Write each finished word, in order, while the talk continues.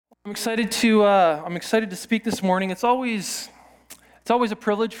I'm excited to speak this morning. It's always a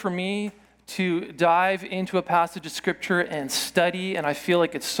privilege for me to dive into a passage of scripture and study, and I feel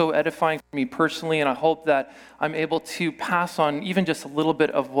like it's so edifying for me personally, and I hope that I'm able to pass on even just a little bit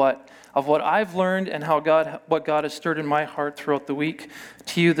of what I've learned and what God has stirred in my heart throughout the week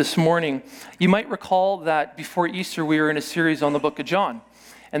to you this morning. You might recall that before Easter we were in a series on the book of John.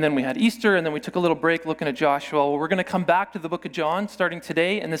 And then we had Easter, and then we took a little break looking at Joshua. Well, we're going to come back to the book of John starting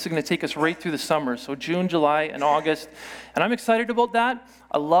today, and this is going to take us right through the summer. So June, July, and August. And I'm excited about that.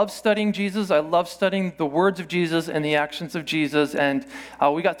 I love studying Jesus. I love studying the words of Jesus and the actions of Jesus. And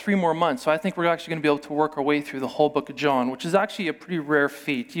we got 3 more months. So I think we're actually going to be able to work our way through the whole book of John, which is actually a pretty rare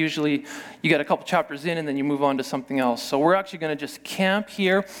feat. Usually you get a couple chapters in, and then you move on to something else. So we're actually going to just camp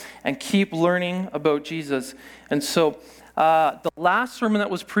here and keep learning about Jesus. And so the last sermon that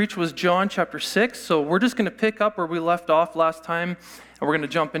was preached was John chapter 6, so we're just going to pick up where we left off last time, and we're going to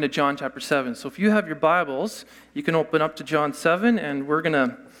jump into John chapter 7. So if you have your Bibles, you can open up to John 7, and we're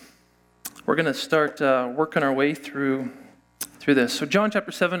going to start working our way through this. So John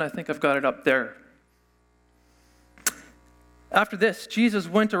chapter 7, I think I've got it up there. After this, Jesus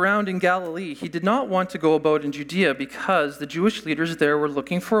went around in Galilee. He did not want to go about in Judea because the Jewish leaders there were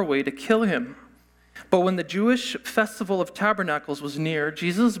looking for a way to kill him. But when the Jewish festival of tabernacles was near,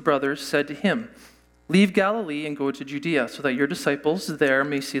 Jesus' brothers said to him, "Leave Galilee and go to Judea, so that your disciples there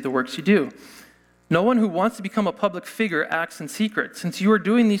may see the works you do. No one who wants to become a public figure acts in secret. Since you are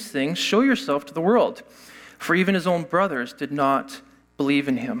doing these things, show yourself to the world." For even his own brothers did not believe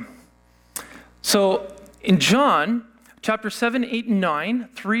in him. So in John, chapter 7, 8, and 9,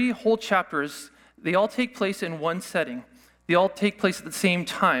 3 whole chapters, they all take place in one setting. They all take place at the same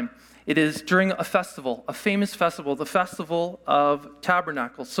time. It is during a festival, a famous festival, the Festival of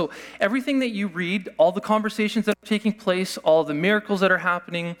Tabernacles. So everything that you read, all the conversations that are taking place, all the miracles that are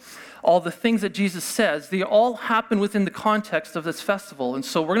happening, all the things that Jesus says, they all happen within the context of this festival. And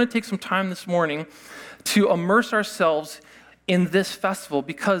so we're going to take some time this morning to immerse ourselves in this festival,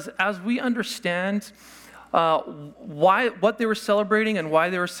 because as we understand what they were celebrating and why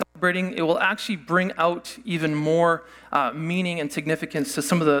they were celebrating, it will actually bring out even more meaning and significance to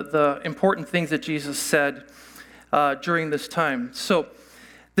some of the important things that Jesus said during this time. So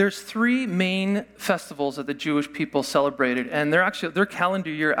there's 3 main festivals that the Jewish people celebrated, and their calendar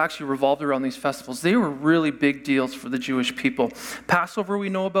year actually revolved around these festivals. They were really big deals for the Jewish people. Passover we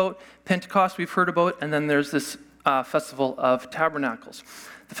know about, Pentecost we've heard about, and then there's this Festival of Tabernacles.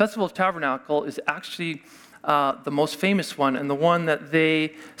 The Festival of Tabernacle is actually the most famous one, and the one that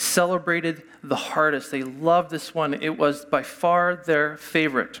they celebrated the hardest. They loved this one. It was by far their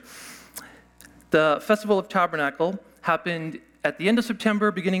favorite. The Festival of Tabernacle happened at the end of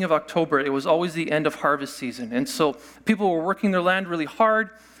September, beginning of October. It was always the end of harvest season. And so people were working their land really hard.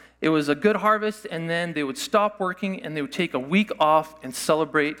 It was a good harvest, and then they would stop working, and they would take a week off and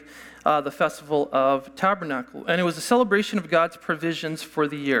celebrate the Festival of Tabernacle. And it was a celebration of God's provisions for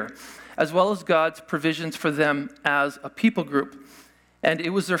the year, as well as God's provisions for them as a people group. And it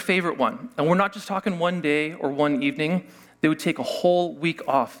was their favorite one. And we're not just talking one day or one evening. They would take a whole week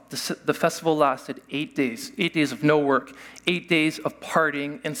off. The festival lasted 8 days, 8 days of no work, 8 days of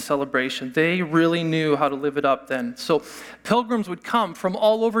partying and celebration. They really knew how to live it up then. So pilgrims would come from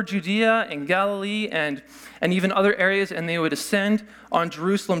all over Judea and Galilee and even other areas, and they would ascend on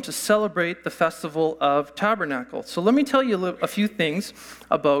Jerusalem to celebrate the Festival of Tabernacle. So let me tell you a few things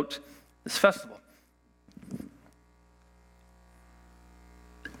about this festival.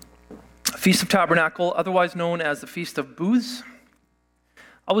 Feast of Tabernacle, otherwise known as the Feast of Booths.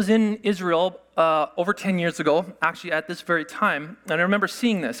 I was in Israel over 10 years ago, actually at this very time, and I remember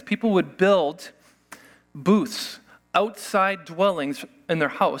seeing this. People would build booths, outside dwellings in their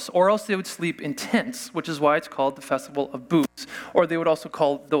house, or else they would sleep in tents, which is why it's called the Festival of Booths, or they would also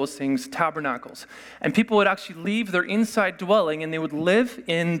call those things tabernacles. And people would actually leave their inside dwelling, and they would live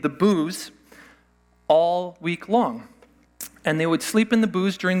in the booths all week long. And they would sleep in the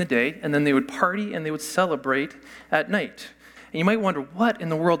booths during the day, and then they would party and they would celebrate at night. And you might wonder, what in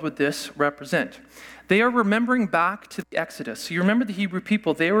the world would this represent? They are remembering back to the Exodus. So you remember the Hebrew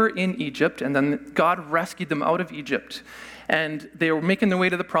people, they were in Egypt, and then God rescued them out of Egypt. And they were making their way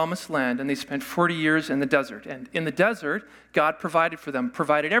to the Promised Land, and they spent 40 years in the desert. And in the desert, God provided for them,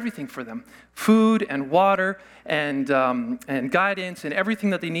 provided everything for them. Food and water and guidance and everything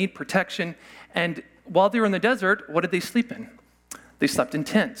that they need, protection. And while they were in the desert, what did they sleep in? They slept in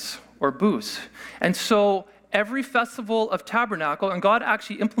tents or booths. And so every festival of tabernacle, and God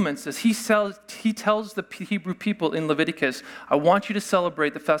actually implements this. He tells the Hebrew people in Leviticus, I want you to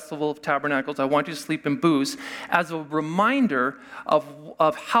celebrate the festival of tabernacles. I want you to sleep in booths as a reminder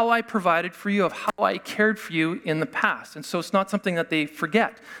of how I provided for you, of how I cared for you in the past. And so it's not something that they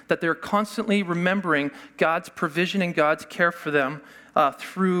forget, that they're constantly remembering God's provision and God's care for them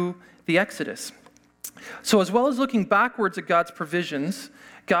through the Exodus. So as well as looking backwards at God's provisions,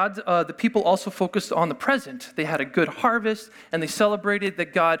 the people also focused on the present. They had a good harvest, and they celebrated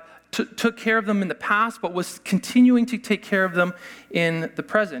that God took care of them in the past, but was continuing to take care of them in the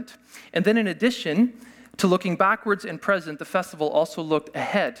present. And then in addition to looking backwards and present, the festival also looked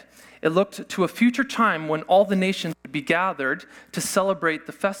ahead. It looked to a future time when all the nations would be gathered to celebrate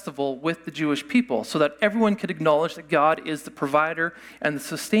the festival with the Jewish people, so that everyone could acknowledge that God is the provider and the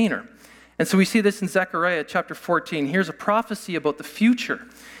sustainer. And so we see this in Zechariah chapter 14. Here's a prophecy about the future.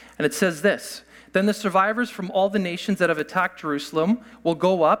 And it says this, then the survivors from all the nations that have attacked Jerusalem will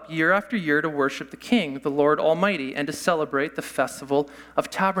go up year after year to worship the King, the Lord Almighty, and to celebrate the festival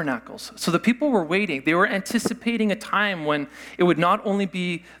of tabernacles. So the people were waiting. They were anticipating a time when it would not only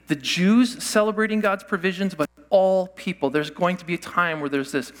be the Jews celebrating God's provisions, but all people. There's going to be a time where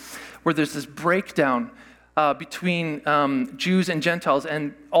there's this breakdown between Jews and Gentiles,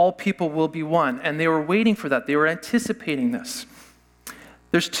 and all people will be one. And they were waiting for that. They were anticipating this.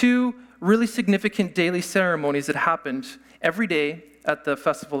 There's two really significant daily ceremonies that happened every day at the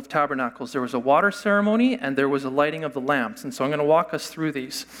Festival of Tabernacles. There was a water ceremony and there was a lighting of the lamps. And so I'm going to walk us through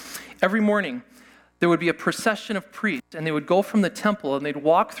these. Every morning, there would be a procession of priests, and they would go from the temple and they'd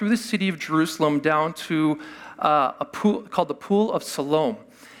walk through the city of Jerusalem down to a pool called the Pool of Siloam.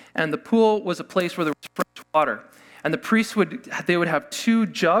 And the pool was a place where there was fresh water. And the priests would have 2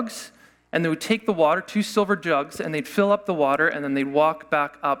 jugs, and they would take the water, 2 silver jugs, and they'd fill up the water, and then they'd walk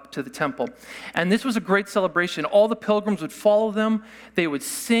back up to the temple. And this was a great celebration. All the pilgrims would follow them. They would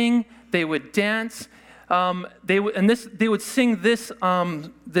sing. They would dance. They would sing this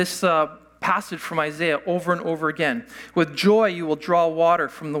passage from Isaiah over and over again. With joy you will draw water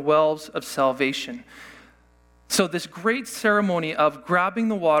from the wells of salvation. So this great ceremony of grabbing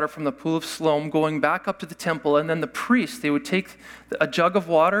the water from the Pool of Siloam, going back up to the temple, and then the priests, they would take a jug of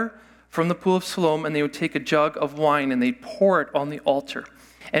water from the Pool of Siloam, and they would take a jug of wine, and they'd pour it on the altar.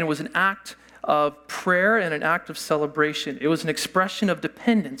 And it was an act of prayer and an act of celebration. It was an expression of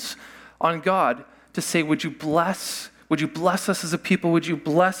dependence on God to say, would you bless us as a people? Would you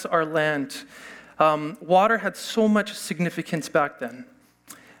bless our land? Water had so much significance back then.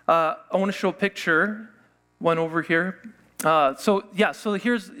 I want to show a picture. One over here. So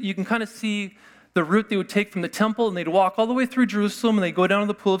here's, you can kind of see the route they would take from the temple, and they'd walk all the way through Jerusalem, and they'd go down to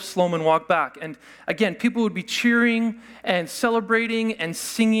the Pool of Siloam and walk back. And again, people would be cheering and celebrating and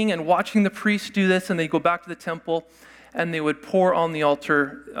singing and watching the priests do this, and they'd go back to the temple, and they would pour on the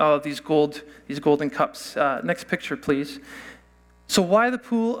altar these golden cups. Next picture, please. So why the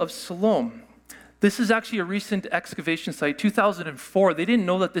Pool of Siloam? This is actually a recent excavation site, 2004. They didn't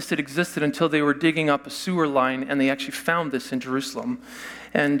know that this had existed until they were digging up a sewer line, and they actually found this in Jerusalem.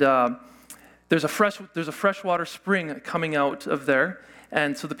 And there's a freshwater spring coming out of there,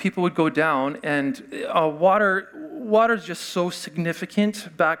 and so the people would go down. And water is just so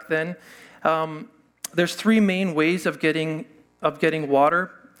significant back then. There's 3 main ways of getting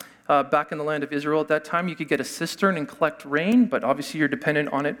water. Back in the land of Israel at that time, you could get a cistern and collect rain, but obviously you're dependent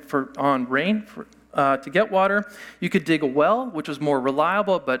on rain to get water. You could dig a well, which was more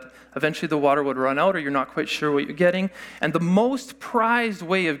reliable, but eventually the water would run out, or you're not quite sure what you're getting. And the most prized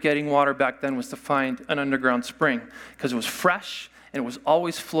way of getting water back then was to find an underground spring, because it was fresh, and it was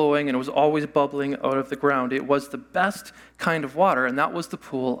always flowing, and it was always bubbling out of the ground. It was the best kind of water, and that was the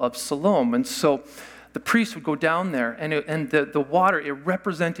Pool of Siloam. And so the priests would go down there, and the water, it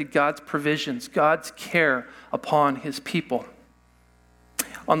represented God's provisions, God's care upon his people.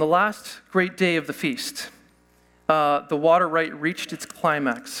 On the last great day of the feast, the water rite reached its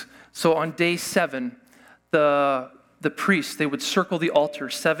climax. So on day 7, the priests, they would circle the altar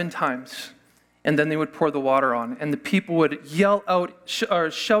 7 times, and then they would pour the water on. And the people would yell out, or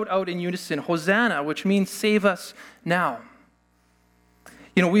shout out in unison, Hosanna, which means save us now.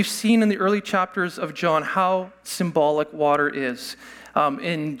 You know, we've seen in the early chapters of John how symbolic water is.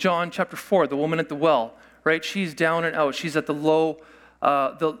 In John chapter 4, the woman at the well, right? She's down and out. She's at the low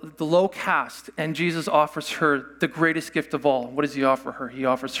caste, and Jesus offers her the greatest gift of all. What does he offer her? He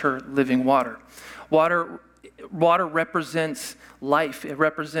offers her living water. Water represents life. It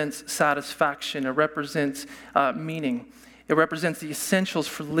represents satisfaction. It represents meaning. It represents the essentials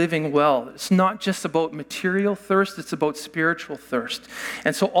for living well. It's not just about material thirst, it's about spiritual thirst.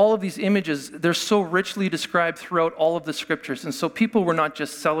 And so all of these images, they're so richly described throughout all of the scriptures. And so people were not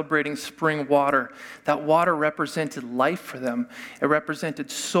just celebrating spring water. That water represented life for them. It represented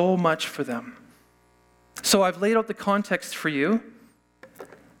so much for them. So I've laid out the context for you.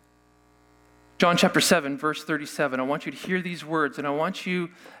 John chapter 7, verse 37. I want you to hear these words, and I want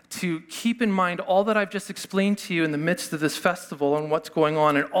you to keep in mind all that I've just explained to you in the midst of this festival and what's going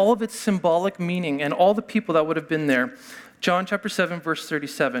on and all of its symbolic meaning and all the people that would have been there. John chapter 7, verse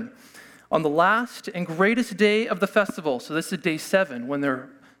 37. On the last and greatest day of the festival, so this is day 7 when they're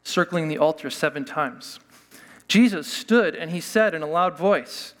circling the altar 7 times, Jesus stood and he said in a loud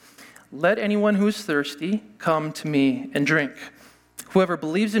voice, "Let anyone who is thirsty come to me and drink. Whoever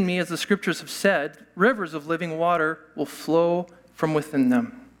believes in me, as the scriptures have said, rivers of living water will flow from within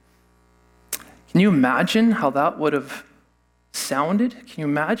them." Can you imagine how that would have sounded? Can you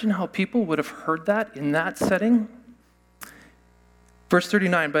imagine how people would have heard that in that setting? Verse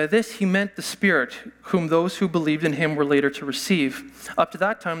 39, by this he meant the Spirit, whom those who believed in him were later to receive. Up to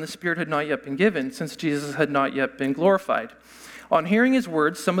that time, the Spirit had not yet been given, since Jesus had not yet been glorified. On hearing his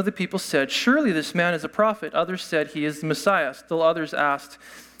words, some of the people said, "Surely this man is a prophet." Others said, "He is the Messiah." Still others asked,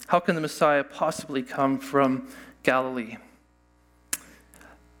 "How can the Messiah possibly come from Galilee?"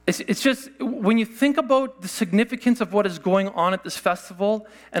 It's just, when you think about the significance of what is going on at this festival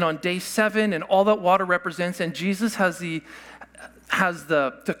and on day 7 and all that water represents, and Jesus has the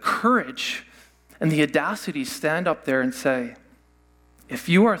courage and the audacity to stand up there and say, "If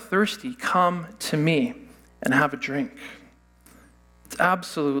you are thirsty, come to me and have a drink." It's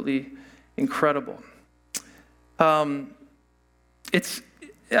absolutely incredible. It's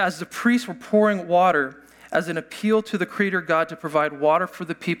as the priests were pouring water as an appeal to the Creator God to provide water for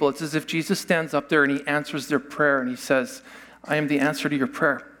the people. It's as if Jesus stands up there and he answers their prayer and he says, "I am the answer to your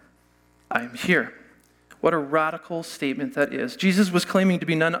prayer. I am here." What a radical statement that is. Jesus was claiming to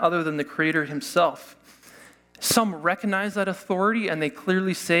be none other than the Creator himself. Some recognize that authority and they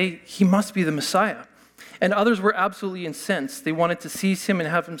clearly say, "He must be the Messiah." And others were absolutely incensed. They wanted to seize him and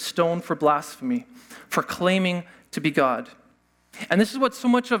have him stoned for blasphemy, for claiming to be God. And this is what so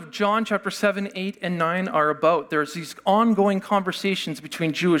much of John chapter 7, 8, and 9 are about. There's these ongoing conversations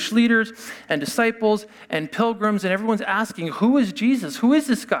between Jewish leaders and disciples and pilgrims, and everyone's asking, who is Jesus? Who is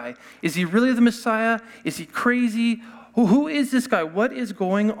this guy? Is he really the Messiah? Is he crazy? Who is this guy? What is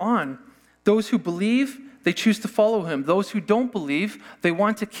going on? Those who believe, they choose to follow him. Those who don't believe, they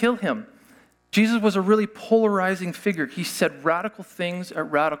want to kill him. Jesus was a really polarizing figure. He said radical things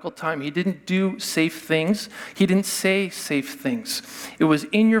at radical time. He didn't do safe things. He didn't say safe things. It was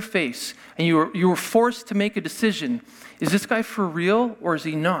in your face, and you were forced to make a decision. Is this guy for real or is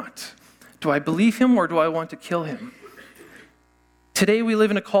he not? Do I believe him or do I want to kill him? Today we live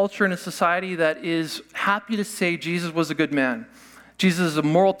in a culture and a society that is happy to say Jesus was a good man. Jesus is a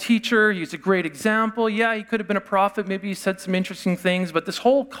moral teacher. He's a great example. Yeah, he could have been a prophet. Maybe he said some interesting things. But this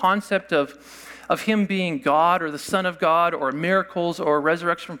whole concept of him being God or the Son of God or miracles or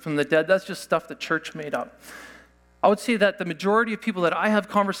resurrection from the dead, that's just stuff the church made up. I would say that the majority of people that I have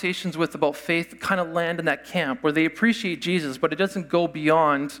conversations with about faith kind of land in that camp where they appreciate Jesus, but it doesn't go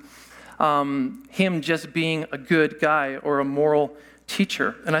beyond him just being a good guy or a moral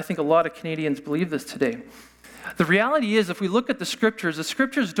teacher. And I think a lot of Canadians believe this today. The reality is, if we look at the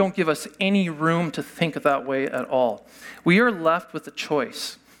scriptures don't give us any room to think that way at all. We are left with a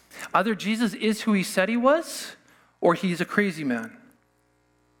choice. Either Jesus is who he said he was, or he's a crazy man.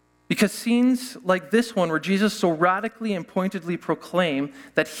 Because scenes like this one, where Jesus so radically and pointedly proclaimed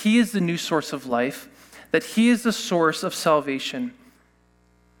that he is the new source of life, that he is the source of salvation.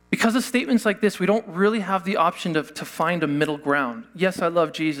 Because of statements like this, we don't really have the option to find a middle ground. Yes, I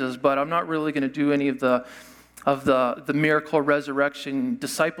love Jesus, but I'm not really going to do any of the miracle, resurrection,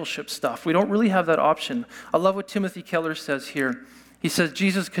 discipleship stuff. We don't really have that option. I love what Timothy Keller says here. He says,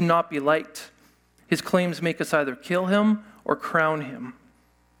 Jesus cannot be liked. His claims make us either kill him or crown him.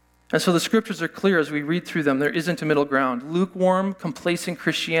 And so the scriptures are clear as we read through them. There isn't a middle ground. Lukewarm, complacent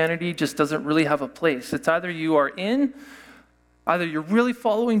Christianity just doesn't really have a place. It's either you are in, either you're really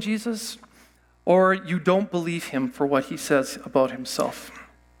following Jesus, or you don't believe him for what he says about himself.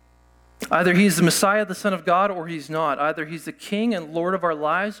 Either he's the Messiah, the Son of God, or he's not. Either he's the King and Lord of our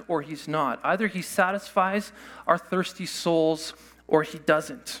lives, or he's not. Either he satisfies our thirsty souls, or he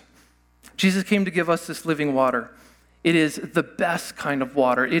doesn't. Jesus came to give us this living water. It is the best kind of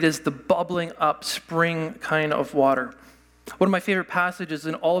water. It is the bubbling up spring kind of water. One of my favorite passages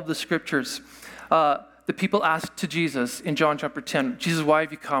in all of the scriptures, the people asked to Jesus in John chapter 10, Jesus, why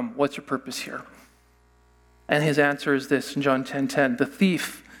have you come? What's your purpose here? And his answer is this in John 10:10, the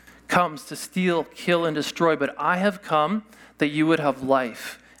thief comes to steal, kill, and destroy, but I have come that you would have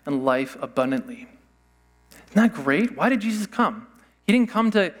life and life abundantly. Isn't that great? Why did Jesus come? He didn't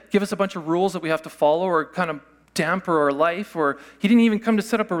come to give us a bunch of rules that we have to follow or kind of damper our life, or he didn't even come to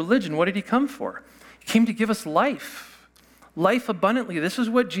set up a religion. What did he come for? He came to give us life, life abundantly. This is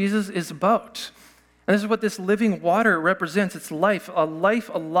what Jesus is about. And this is what this living water represents. It's life, a life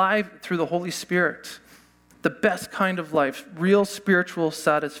alive through the Holy Spirit. The best kind of life, real spiritual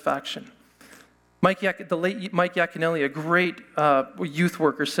satisfaction. The late Mike Yaconelli, a great youth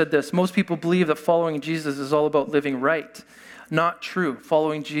worker, said this: most people believe that following Jesus is all about living right. Not true.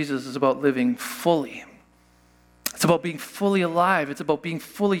 Following Jesus is about living fully. It's about being fully alive. It's about being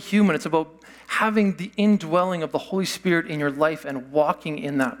fully human. It's about having the indwelling of the Holy Spirit in your life and walking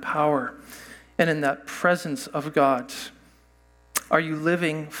in that power and in that presence of God. Are you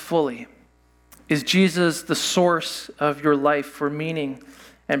living fully? Is Jesus the source of your life for meaning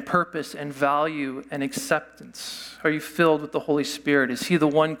and purpose and value and acceptance? Are you filled with the Holy Spirit? Is he the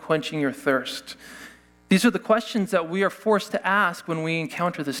one quenching your thirst? These are the questions that we are forced to ask when we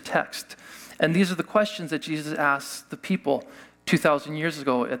encounter this text. And these are the questions that Jesus asked the people 2,000 years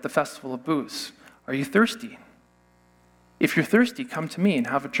ago at the Festival of Booths. Are you thirsty? If you're thirsty, come to me and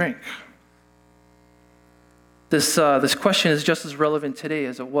have a drink. This question is just as relevant today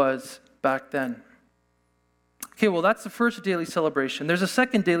as it was back then. Okay, well, that's the first daily celebration. There's a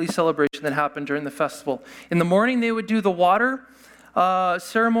second daily celebration that happened during the festival. In the morning, they would do the water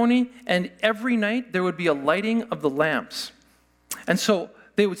ceremony, and every night there would be a lighting of the lamps. And so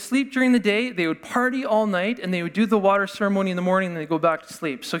they would sleep during the day, they would party all night, and they would do the water ceremony in the morning, and then they'd go back to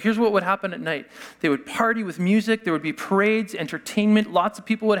sleep. So here's what would happen at night. They would party with music, there would be parades, entertainment, lots of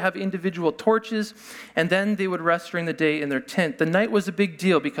people would have individual torches, and then they would rest during the day in their tent. The night was a big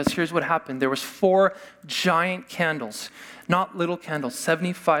deal because here's what happened. There was 4 giant candles, not little candles,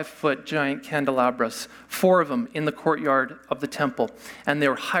 75-foot giant candelabras, 4 of them in the courtyard of the temple. And they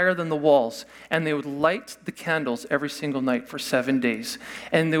were higher than the walls. And they would light the candles every single night for 7 days.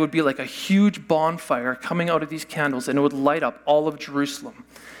 And there would be like a huge bonfire coming out of these candles, and it would light up all of Jerusalem.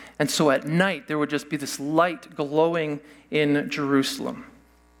 And so at night, there would just be this light glowing in Jerusalem.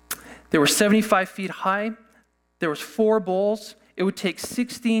 They were 75 feet high. There was 4 bowls. It would take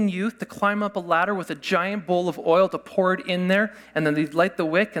 16 youth to climb up a ladder with a giant bowl of oil to pour it in there, and then they'd light the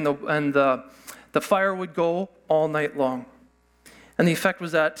wick, and the fire would go all night long. And the effect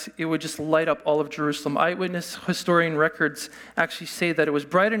was that it would just light up all of Jerusalem. Eyewitness historian records actually say that it was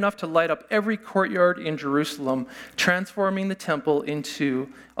bright enough to light up every courtyard in Jerusalem, transforming the temple into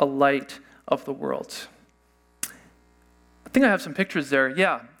a light of the world. I think I have some pictures there.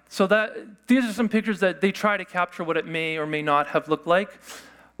 Yeah. So these are some pictures that they try to capture what it may or may not have looked like.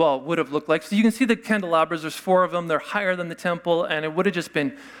 Well, would have looked like. So you can see the candelabras, there's 4 of them, they're higher than the temple, and it would have just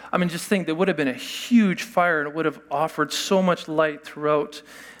been, just think there would have been a huge fire, and it would have offered so much light throughout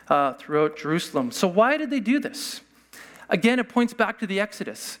Jerusalem. So why did they do this? Again, it points back to the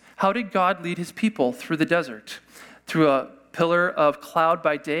Exodus. How did God lead his people through the desert? Through a pillar of cloud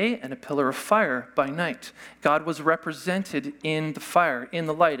by day and a pillar of fire by night. God was represented in the fire, in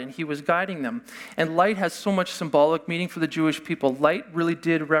the light, and he was guiding them. And light has so much symbolic meaning for the Jewish people. Light really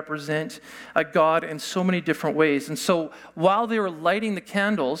did represent a God in so many different ways. And so while they were lighting the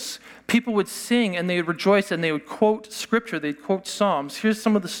candles, people would sing and they would rejoice and they would quote scripture, they'd quote Psalms. Here's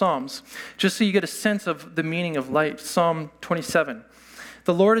some of the Psalms, just so you get a sense of the meaning of light. Psalm 27.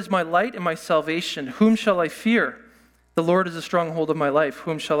 The Lord is my light and my salvation. Whom shall I fear? The Lord is the stronghold of my life.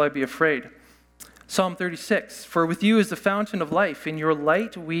 Whom shall I be afraid? Psalm 36. For with you is the fountain of life. In your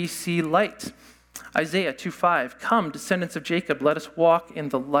light we see light. Isaiah 2:5. Come, descendants of Jacob, let us walk in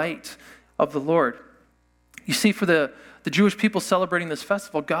the light of the Lord. You see, for the Jewish people celebrating this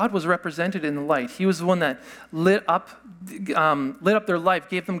festival, God was represented in the light. He was the one that lit up their life,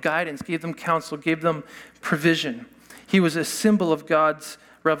 gave them guidance, gave them counsel, gave them provision. He was a symbol of God's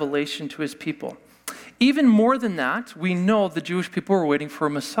revelation to his people. Even more than that, we know the Jewish people were waiting for a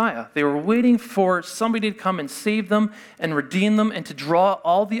Messiah. They were waiting for somebody to come and save them and redeem them and to draw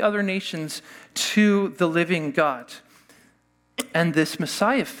all the other nations to the living God. And this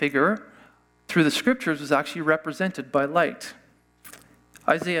Messiah figure, through the scriptures, was actually represented by light.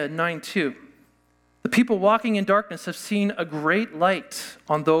 Isaiah 9:2. The people walking in darkness have seen a great light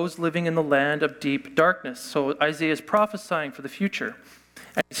on those living in the land of deep darkness. So Isaiah is prophesying for the future.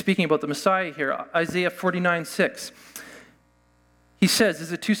 And speaking about the Messiah here, Isaiah 49:6. He says,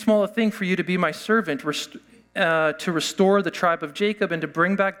 is it too small a thing for you to be my servant, to restore the tribe of Jacob and to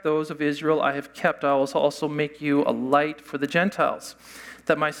bring back those of Israel I have kept. I will also make you a light for the Gentiles,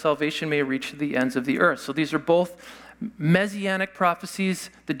 that my salvation may reach to the ends of the earth. So these are both messianic prophecies.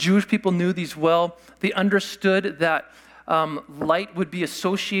 The Jewish people knew these well. They understood that light would be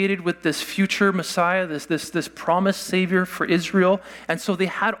associated with this future Messiah, this promised Savior for Israel. And so they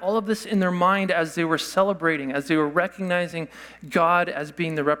had all of this in their mind as they were celebrating, as they were recognizing God as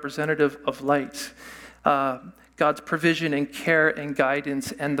being the representative of light. God's provision and care and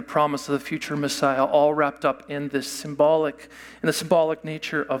guidance and the promise of the future Messiah, all wrapped up in the symbolic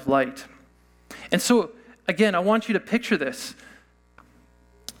nature of light. And so, again, I want you to picture this.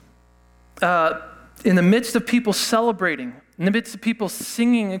 In the midst of people celebrating, in the midst of people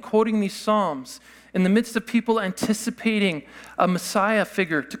singing and quoting these psalms, in the midst of people anticipating a Messiah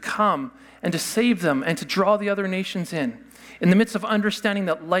figure to come and to save them and to draw the other nations in the midst of understanding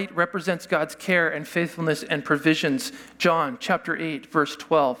that light represents God's care and faithfulness and provisions, John chapter 8, verse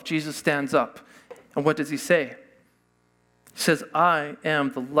 12, Jesus stands up. And what does he say? He says, I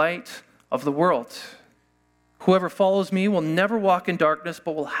am the light of the world. Whoever follows me will never walk in darkness,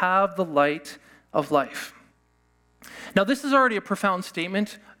 but will have the light of life. Now, this is already a profound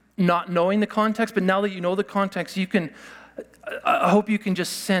statement, not knowing the context, but now that you know the context, I hope you can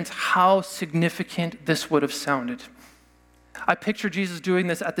just sense how significant this would have sounded. I picture Jesus doing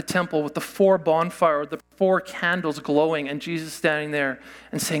this at the temple with the 4 bonfires, the 4 candles glowing, and Jesus standing there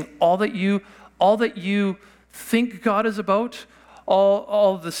and saying, all that you think God is about,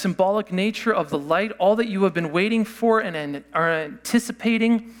 all the symbolic nature of the light, all that you have been waiting for and are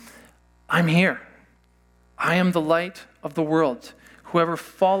anticipating, I'm here. I am the light of the world. Whoever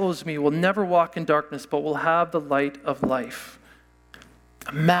follows me will never walk in darkness, but will have the light of life.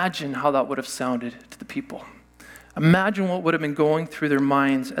 Imagine how that would have sounded to the people. Imagine what would have been going through their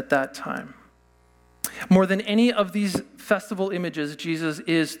minds at that time. More than any of these festival images, Jesus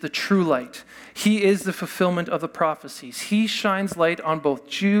is the true light. He is the fulfillment of the prophecies. He shines light on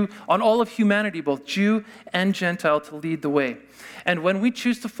on all of humanity, both Jew and Gentile, to lead the way. And when we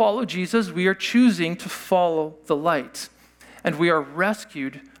choose to follow Jesus, we are choosing to follow the light. And we are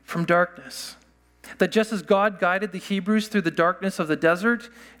rescued from darkness. That just as God guided the Hebrews through the darkness of the desert,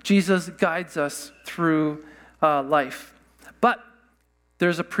 Jesus guides us through life. But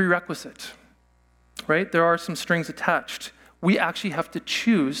there's a prerequisite, right? There are some strings attached. We actually have to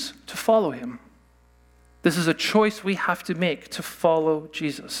choose to follow him. This is a choice we have to make to follow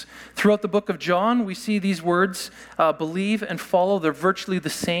Jesus. Throughout the book of John, we see these words, believe and follow. They're virtually the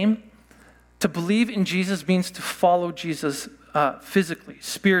same. To believe in Jesus means to follow Jesus physically,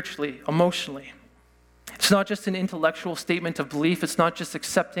 spiritually, emotionally. It's not just an intellectual statement of belief. It's not just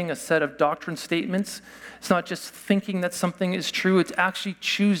accepting a set of doctrine statements. It's not just thinking that something is true. It's actually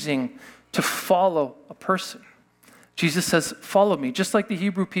choosing to follow a person. Jesus says, follow me, just like the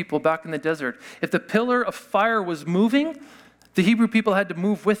Hebrew people back in the desert. If the pillar of fire was moving, the Hebrew people had to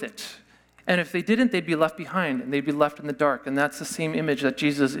move with it. And if they didn't, they'd be left behind and they'd be left in the dark. And that's the same image that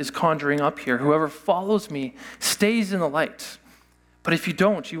Jesus is conjuring up here. Whoever follows me stays in the light. But if you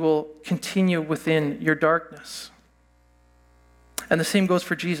don't, you will continue within your darkness. And the same goes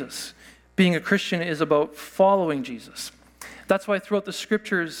for Jesus. Being a Christian is about following Jesus. That's why throughout the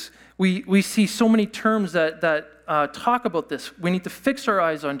scriptures, we see so many terms that talk about this. We need to fix our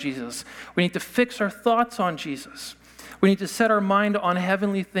eyes on Jesus. We need to fix our thoughts on Jesus. We need to set our mind on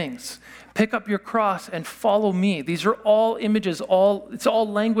heavenly things. Pick up your cross and follow me. These are all images, it's all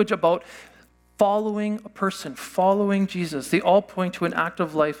language about following a person, following Jesus. They all point to an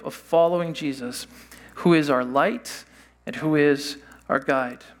active life of following Jesus, who is our light and who is our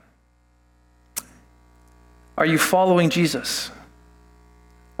guide. Are you following Jesus?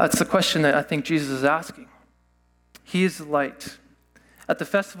 That's the question that I think Jesus is asking. He is the light. At the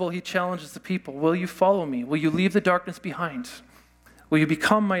festival, he challenges the people. Will you follow me? Will you leave the darkness behind? Will you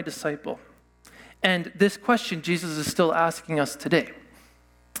become my disciple? And this question Jesus is still asking us today.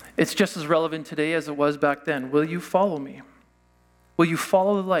 It's just as relevant today as it was back then. Will you follow me? Will you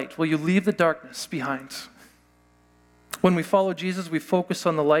follow the light? Will you leave the darkness behind? When we follow Jesus, we focus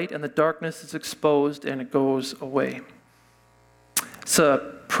on the light and the darkness is exposed and it goes away. It's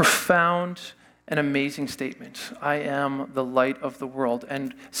a profound and amazing statement. I am the light of the world.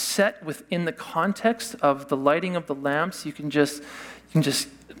 And set within the context of the lighting of the lamps, you can just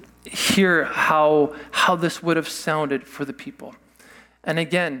hear how this would have sounded for the people. And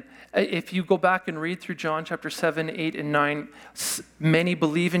again, if you go back and read through John chapter 7, 8, and 9, many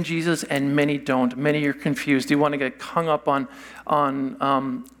believe in Jesus and many don't. Many are confused. They want to get hung up on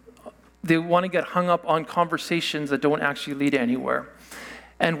conversations that don't actually lead anywhere.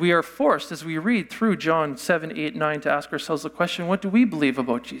 And we are forced, as we read through John 7, 8, 9, to ask ourselves the question, what do we believe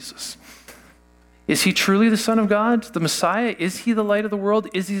about Jesus? Is he truly the Son of God, the Messiah? Is he the light of the world?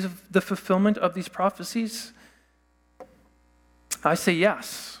 Is he the fulfillment of these prophecies? I say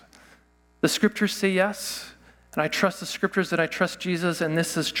yes. The scriptures say yes. And I trust the scriptures and I trust Jesus, and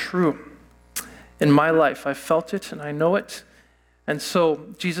this is true. In my life, I felt it and I know it. And so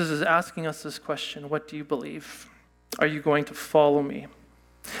Jesus is asking us this question, what do you believe? Are you going to follow me?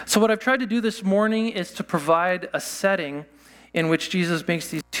 So what I've tried to do this morning is to provide a setting in which Jesus makes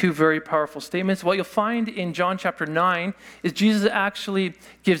these two very powerful statements. What you'll find in John chapter 9 is Jesus actually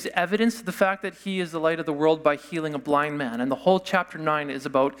gives evidence to the fact that he is the light of the world by healing a blind man. And the whole chapter 9 is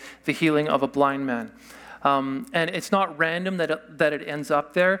about the healing of a blind man. And it's not random that it ends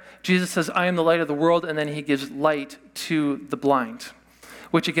up there. Jesus says, I am the light of the world, and then he gives light to the blind,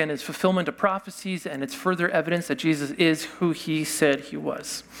 which again is fulfillment of prophecies, and it's further evidence that Jesus is who he said he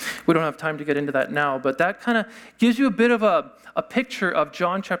was. We don't have time to get into that now, but that kind of gives you a bit of a picture of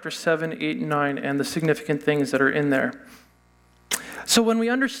John chapter 7, 8, and 9, and the significant things that are in there. So when we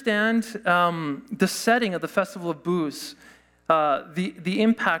understand the setting of the Festival of Booths, the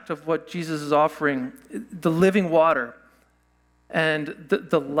impact of what Jesus is offering, the living water, and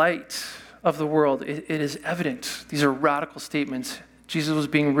the light of the world, it is evident. These are radical statements. Jesus was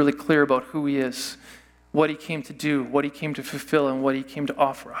being really clear about who he is, what he came to do, what he came to fulfill, and what he came to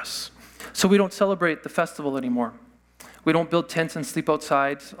offer us. So we don't celebrate the festival anymore. We don't build tents and sleep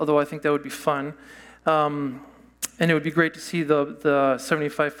outside, although I think that would be fun. And it would be great to see the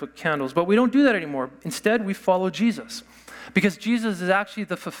 75-foot candles. But we don't do that anymore. Instead, we follow Jesus. Because Jesus is actually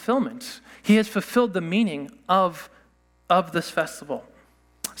the fulfillment. He has fulfilled the meaning of this festival.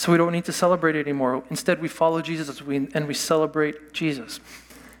 So we don't need to celebrate it anymore. Instead, we follow Jesus and we celebrate Jesus.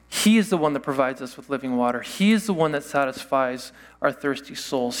 He is the one that provides us with living water. He is the one that satisfies our thirsty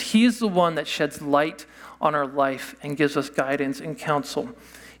souls. He is the one that sheds light on our life and gives us guidance and counsel.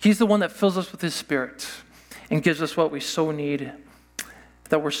 He's the one that fills us with his Spirit and gives us what we so need,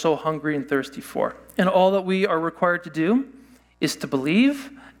 that we're so hungry and thirsty for. And all that we are required to do is to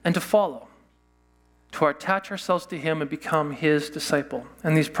believe and to follow, to attach ourselves to him and become his disciple.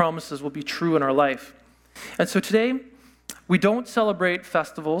 And these promises will be true in our life. And so today, we don't celebrate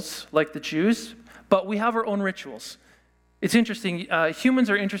festivals like the Jews, but we have our own rituals. It's interesting. Humans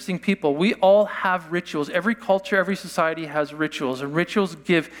are interesting people. We all have rituals. Every culture, every society has rituals, and rituals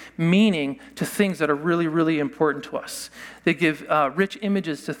give meaning to things that are really, really important to us. They give rich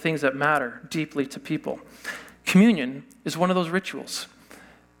images to things that matter deeply to people. Communion is one of those rituals.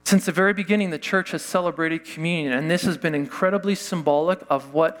 Since the very beginning, the church has celebrated communion, and this has been incredibly symbolic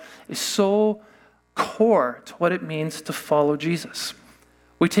of what is so core to what it means to follow Jesus.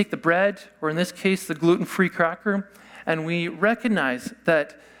 We take the bread, or in this case, the gluten-free cracker, and we recognize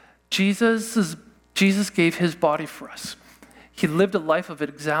that Jesus gave his body for us. He lived a life of an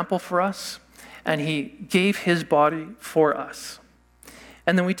example for us, and he gave his body for us.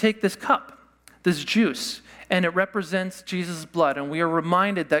 And then we take this cup, this juice, and it represents Jesus' blood. And we are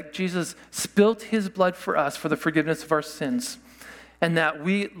reminded that Jesus spilt his blood for us for the forgiveness of our sins, and that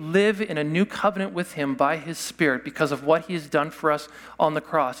we live in a new covenant with him by his Spirit because of what he has done for us on the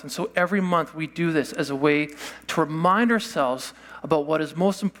cross. And so every month we do this as a way to remind ourselves about what is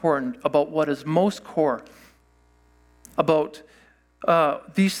most important, about what is most core, about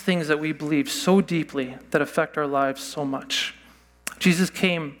these things that we believe so deeply that affect our lives so much. Jesus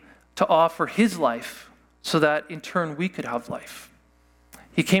came to offer his life so that in turn we could have life.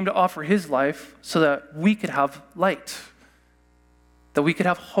 He came to offer his life so that we could have light, that we could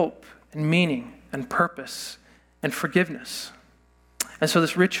have hope and meaning and purpose and forgiveness. And so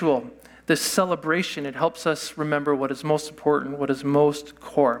this ritual, this celebration, it helps us remember what is most important, what is most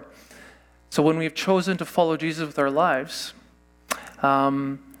core. So when we've chosen to follow Jesus with our lives,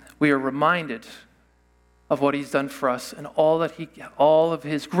 we are reminded of what he's done for us and all of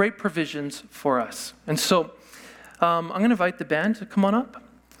his great provisions for us. And so I'm going to invite the band to come on up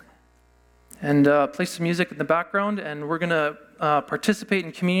and play some music in the background, and we're going to participate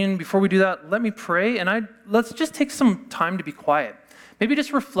in communion. Before we do that, let me pray, and let's just take some time to be quiet. Maybe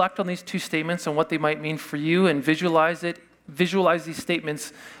just reflect on these two statements and what they might mean for you, and visualize these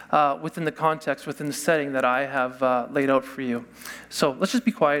statements within the context, within the setting that I have laid out for you. So let's just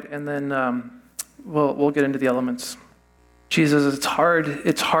be quiet, and then we'll get into the elements. Jesus, it's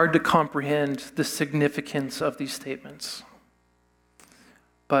hard to comprehend the significance of these statements.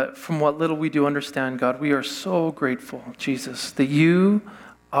 But from what little we do understand, God, we are so grateful, Jesus, that you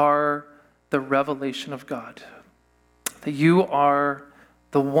are the revelation of God, that you are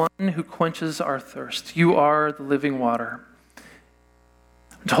the one who quenches our thirst. You are the living water.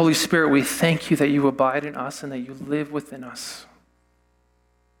 And Holy Spirit, we thank you that you abide in us and that you live within us.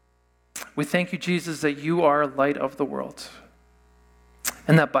 We thank you, Jesus, that you are light of the world,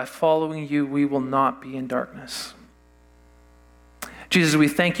 and that by following you, we will not be in darkness. Jesus, we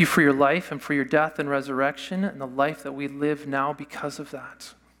thank you for your life and for your death and resurrection and the life that we live now because of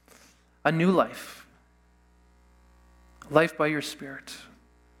that. A new life. Life by your Spirit.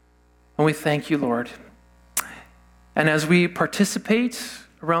 And we thank you, Lord. And as we participate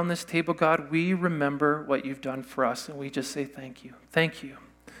around this table, God, we remember what you've done for us, and we just say thank you. Thank you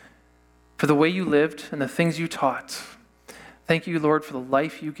for the way you lived and the things you taught. Thank you, Lord, for the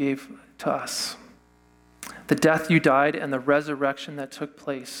life you gave to us, the death you died, and the resurrection that took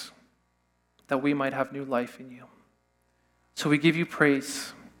place, that we might have new life in you. So we give you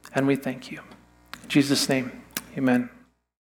praise, and we thank you. In Jesus' name, amen.